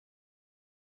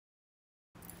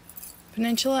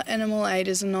Peninsula Animal Aid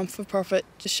is a non-for-profit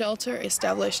shelter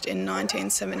established in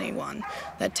 1971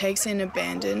 that takes in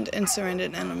abandoned and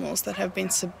surrendered animals that have been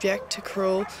subject to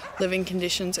cruel living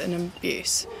conditions and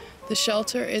abuse. The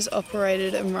shelter is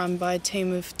operated and run by a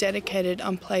team of dedicated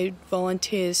unpaid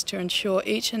volunteers to ensure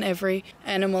each and every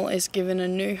animal is given a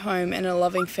new home and a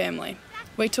loving family.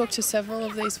 We talked to several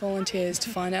of these volunteers to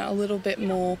find out a little bit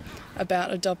more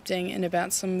about adopting and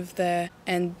about some of their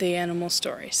and the animal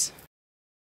stories.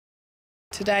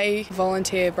 Today,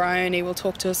 volunteer Bryony will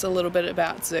talk to us a little bit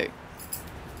about Zoot.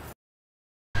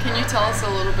 Can you tell us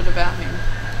a little bit about him?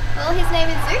 Well, his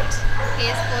name is Zoot. He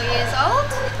is 4 years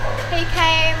old. He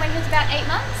came when he was about 8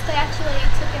 months. They actually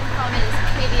took him from his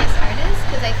previous owners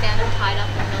because they found him tied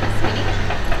up and really skinny.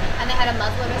 And they had a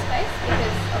muzzle on his face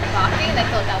because of barking. They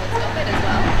thought that would stop it as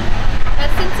well.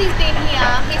 But since he's been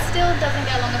here, he still doesn't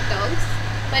get along with dogs.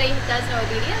 But he does know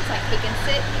obedience, like he can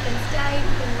sit, he can stay,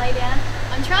 he can lay down.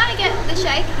 I'm trying to get the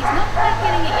shake, he's not quite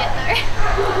getting it yet though.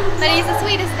 But he's the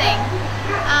sweetest thing.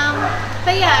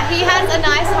 But yeah, he has a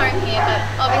nice home here, but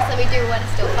obviously we do want to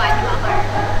still find him a home.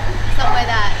 Somewhere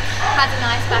that has a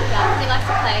nice backyard, because he likes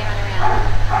to play and run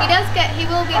around. He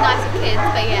will be nice with kids,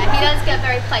 but yeah, he does get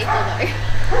very playful though.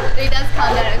 He does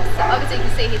calm down. Obviously you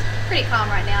can see he's pretty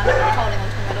calm right now, not really holding on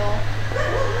to him at all.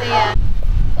 But yeah,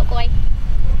 good boy.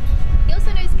 He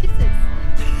also knows kisses.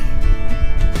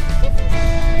 Kisses.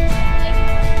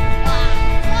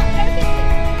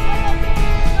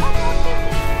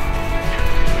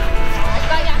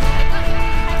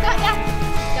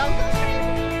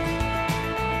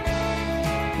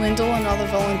 Lyndall, another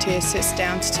volunteer, sits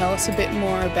down to tell us a bit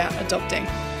more about adopting.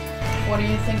 What do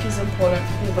you think is important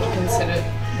for people to consider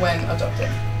when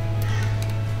adopting?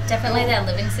 Definitely their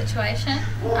living situation.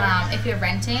 If you're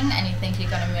renting and you think you're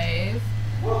going to move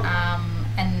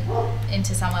and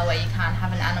into somewhere where you can't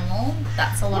have an animal,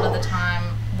 that's a lot of the time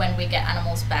when we get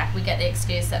animals back. We get the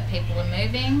excuse that people are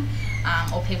moving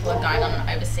or people are going on an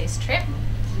overseas trip,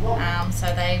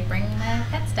 so they bring their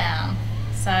pets down.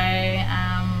 So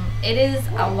it is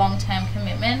a long-term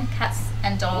commitment. Cats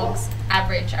and dogs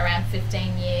average around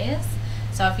 15 years.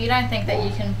 So if you don't think that you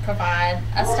can provide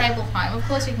a stable home, of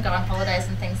course you can go on holidays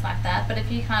and things like that, but if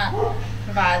you can't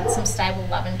provide some stable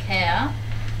love and care,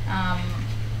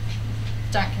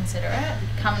 don't consider it.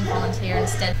 Come and volunteer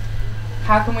instead.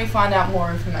 How can we find out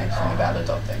more information about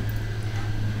adopting?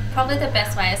 Probably the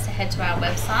best way is to head to our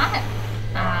website.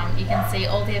 You can see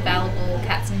all the available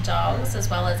cats and dogs, as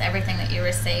well as everything that you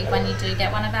receive when you do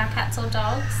get one of our cats or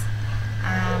dogs.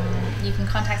 You can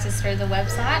contact us through the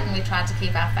website, and we try to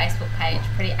keep our Facebook page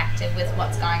pretty active with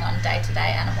what's going on day to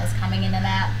day, animals coming in and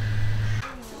out.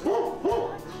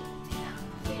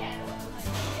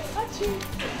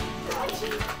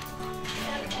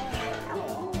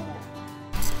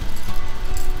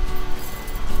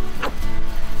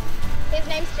 His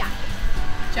name's Jack.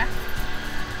 Jack?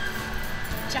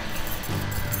 Jack.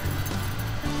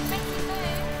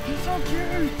 He's so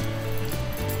cute!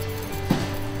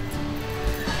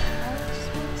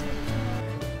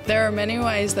 There are many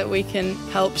ways that we can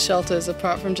help shelters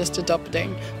apart from just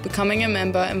adopting. Becoming a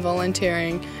member and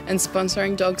volunteering and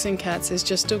sponsoring dogs and cats is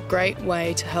just a great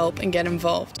way to help and get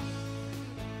involved.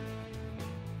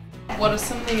 What are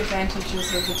some of the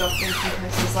advantages of adopting from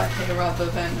places like here rather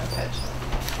than a pet shop?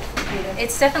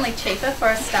 It's definitely cheaper for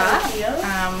a start.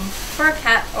 For a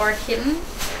cat or a kitten,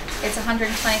 it's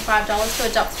 $125 to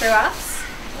adopt through us.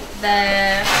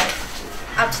 They're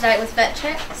up to date with vet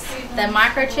checks, they're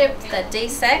microchipped, they're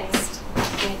desexed,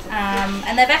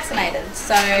 and they're vaccinated.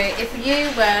 So if you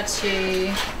were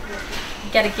to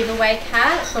get a giveaway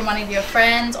cat from one of your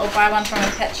friends or buy one from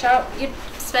a pet shop, you'd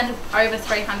spend over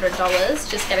 $300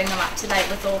 just getting them up to date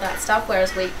with all that stuff,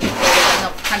 whereas we included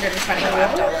them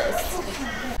 $125.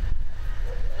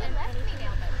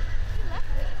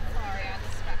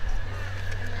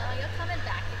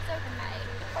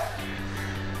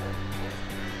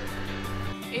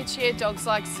 Each year, dogs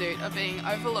like Zoot are being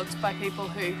overlooked by people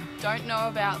who don't know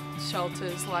about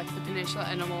shelters like the Peninsula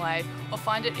Animal Aid or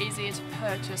find it easier to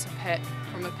purchase a pet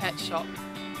from a pet shop.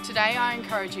 Today, I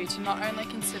encourage you to not only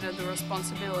consider the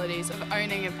responsibilities of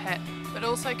owning a pet, but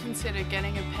also consider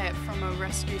getting a pet from a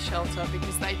rescue shelter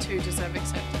because they too deserve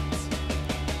acceptance.